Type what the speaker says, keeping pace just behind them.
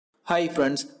Hi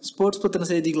friends, sports பத்தின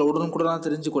செய்திகளை உடனுக்குடன்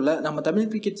தெரிஞ்சுக்கொள்ள நம்ம தமிழ்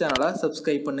கிரிக்கெட் சேனலை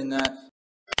சப்ஸ்கிரைப் பண்ணுங்க.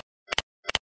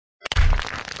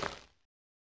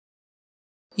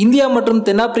 இந்தியா மற்றும்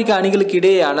தென்னாப்பிரிக்கா அணிகளுக்கு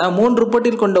இடையேயான 3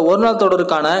 போட்டியில் கொண்ட ஒருநாள்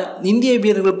தொடருக்கான இந்திய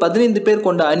வீரர்கள் 15 பேர்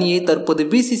கொண்ட அணியை தற்போது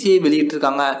BCCI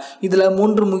வெளியிட்டிருக்காங்க. இதுல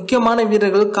 3 முக்கியமான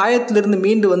வீரர்கள் காயத்திலிருந்து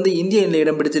மீண்டு வந்து இந்திய அணியில்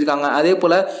இடம் பிடிச்சிருக்காங்க. அதே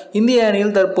போல இந்திய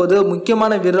அணியில் தற்போது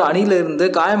முக்கியமான வீரர் அணியிலிருந்து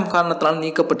காயம் காரணத்தினால்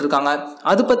நீக்கப்பட்டிருக்காங்க.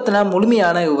 அது பத்தின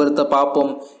முழுமையான விவரத்தை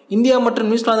பார்ப்போம். இந்தியா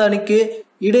மற்றும் நியூசிலாந்து அணிக்கு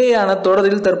இடையேயான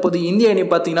தொடரில் தற்போது இந்திய அணி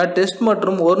பார்த்தீங்கன்னா டெஸ்ட்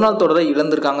மற்றும் ஒருநாள் தொடரை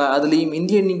இழந்திருக்காங்க. அதுலேயும்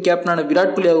இந்திய அணி கேப்டனான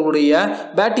விராட் கோலி அவர்களுடைய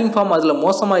பேட்டிங் ஃபார்ம் அதில்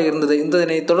மோசமாக இருந்தது.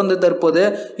 இதனை தொடர்ந்து தற்போது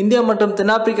இந்தியா மற்றும்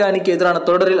தென்னாப்பிரிக்கா அணிக்கு எதிரான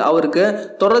தொடரில் அவருக்கு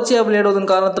தொடர்ச்சியாக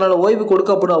விளையாடுவதன் காரணத்தினால் ஓய்வு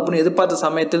கொடுக்கப்படும் அப்படின்னு எதிர்பார்த்த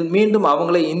சமயத்தில் மீண்டும்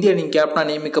அவங்களே இந்திய அணி கேப்டனாக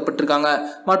நியமிக்கப்பட்டிருக்காங்க.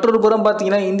 மற்றொரு புறம்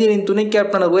பார்த்தீங்கன்னா இந்திய அணியின் துணை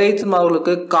கேப்டன் ரோஹித் சர்மா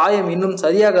அவர்களுக்கு காயம் இன்னும்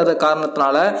சரியாகாத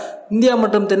காரணத்தினால இந்தியா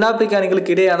மற்றும் தென்னாப்பிரிக்கா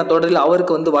அணிகளுக்கு இடையேயான தொடரில்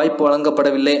அவருக்கு வாய்ப்பு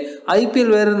வழங்கப்படவில்லை. IPL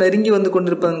வேறு நெருங்கி வந்து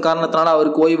கொண்டிருப்பதன் காரணத்தினால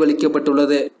அவருக்கு ஓய்வு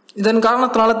அளிக்கப்பட்டுள்ளது. இதன்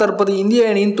காரணத்தினால தற்போது இந்திய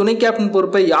அணியின் துணை கேப்டன்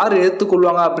பொறுப்பை யார்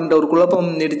எடுத்துக்கொள்வாங்க அப்படின்ற ஒரு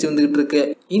குழப்பம் நீடிச்சு வந்துகிட்டு இருக்கு.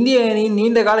 இந்திய அணியின்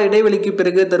நீண்ட கால இடைவெளிக்கு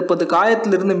பிறகு தற்போது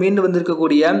காயத்திலிருந்து மீண்டு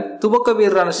வந்திருக்கக்கூடிய துவக்க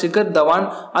வீரரான ஷிகர் தவான்,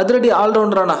 அதிரடி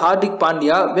ஆல்ரவுண்டரான ஹார்திக்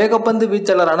பாண்டியா, வேகப்பந்து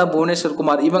வீச்சாளரான புவனேஸ்வர்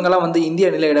குமார் இவங்கெல்லாம்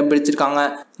இந்திய அணியில இடம் பிடிச்சிருக்காங்க.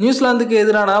 நியூசிலாந்துக்கு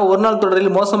எதிரான ஒருநாள்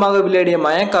தொடரில் மோசமாக விளையாடிய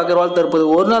மயங்க் அகர்வால் தற்போது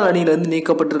ஒருநாள் அணியிலிருந்து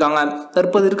நீக்கப்பட்டிருக்காங்க.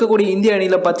 தற்போது இருக்கக்கூடிய இந்திய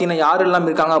அணியில பாத்தீங்கன்னா யாரெல்லாம்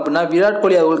இருக்காங்க அப்படின்னா விராட்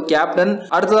கோலி அவர்கள் கேப்டன்,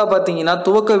 அடுத்ததா பாத்தீங்கன்னா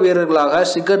துவக்க வீரர்களாக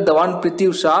ஷிகர் தவான், பிருத்வி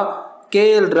ஷா,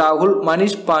 KL ராகுல்,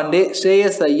 மனிஷ் பாண்டே,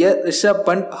 ஸ்ரேயஸ் ஐயர், ரிஷப்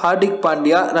பண்ட், ஹார்திக்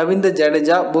பாண்டியா, ரவீந்திர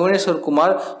ஜடேஜா, புவனேஸ்வர்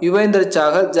குமார், யுவேந்திர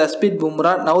சாகல், ஜஸ்பிரீத்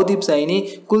பும்ரா, நவ்தீப் சைனி,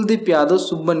 குல்தீப் யாதவ்,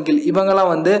 சுப்மன் கில்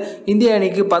இவங்கெல்லாம் இந்திய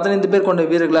அணிக்கு 15 பேர் கொண்ட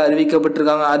வீரர்களை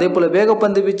அறிவிக்கப்பட்டிருக்காங்க. அதே போல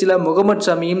வேகப்பந்து வீச்சில் முகமது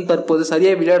ஷமியும் தற்போது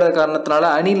சரியா விளையாடாத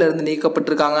காரணத்தினால அணியிலிருந்து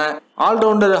நீக்கப்பட்டிருக்காங்க.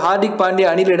 ஆல்ரவுண்டர் ஹார்திக்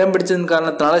பாண்டியா அணியில் இடம் பிடிச்சதன்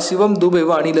காரணத்தினால சிவம்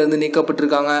தூபேவும் அணியிலிருந்து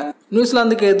நீக்கப்பட்டிருக்காங்க.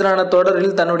 நியூசிலாந்துக்கு எதிரான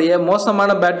தொடரில் தன்னுடைய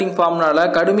மோசமான பேட்டிங் ஃபார்ம்னால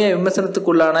கடுமையாக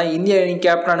விமர்சனத்துக்குள்ளான இந்திய அணி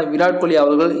கேப்டனான விராட் கோலி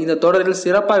அவர்கள் இந்த தொடரில்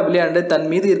சிறப்பாக விளையாண்டு தன்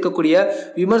மீது இருக்கக்கூடிய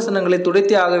விமர்சனங்களை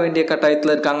துடைத்தே ஆக வேண்டிய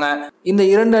கட்டாயத்தில் இருக்காங்க. இந்த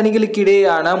 2 அணிகளுக்கு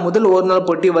இடையேயான முதல் ஒருநாள்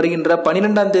போட்டி வருகின்ற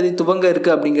 12ஆம் தேதி துவங்க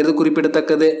இருக்கு அப்படிங்கிறது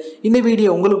குறிப்பிடத்தக்கது. இந்த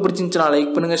வீடியோ உங்களுக்கு பிடிச்சிருந்துச்சுன்னா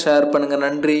லைக் பண்ணுங்க, ஷேர் பண்ணுங்க.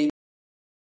 நன்றி.